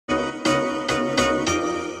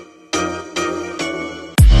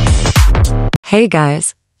Hey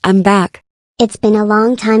guys, I'm back. It's been a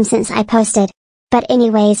long time since I posted. But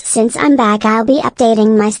anyways, since I'm back, I'll be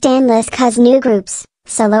updating my stan list cause new groups,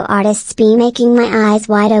 solo artists be making my eyes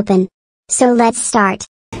wide open. So let's start.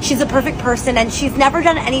 She's a perfect person and she's never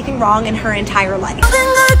done anything wrong in her entire life.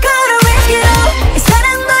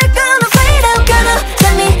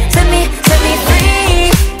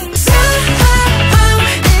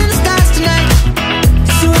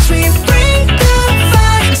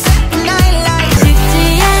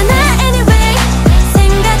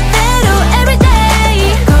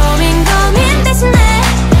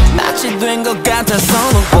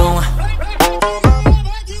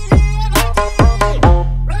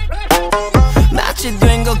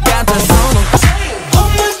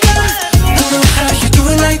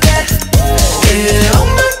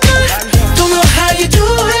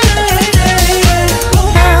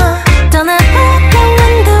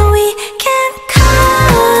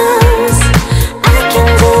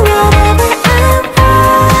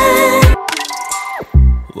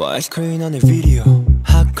 아이스크림 안에 비디오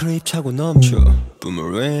핫크립 차고 넘쳐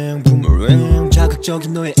부메랑 부메랑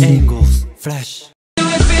자극적인 너의 angles flash. Can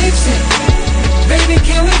we fix it? Baby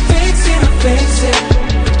can we fix it? Fix it.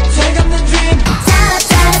 Take up the dream.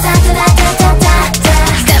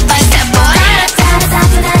 Step by step boy.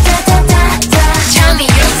 Tell me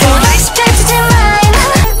your voice. Expect to mine.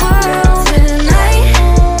 World tonight.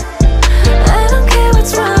 I don't care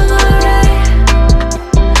what's wrong or right.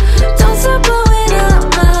 Don't stop blowing up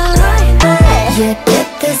my light. Yeah, get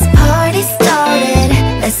this party started.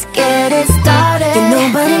 Let's get it started. Yeah,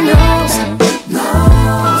 nobody knows.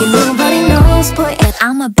 Yeah, nobody knows. Boy,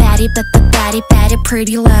 I'm a baddie, but the baddie,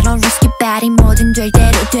 pretty little risky baddie. 뭐든 될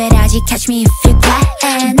대로 되라지. Catch me if you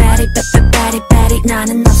can. Baddie, baddie,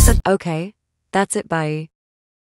 나는 없어. Okay, that's it, bye.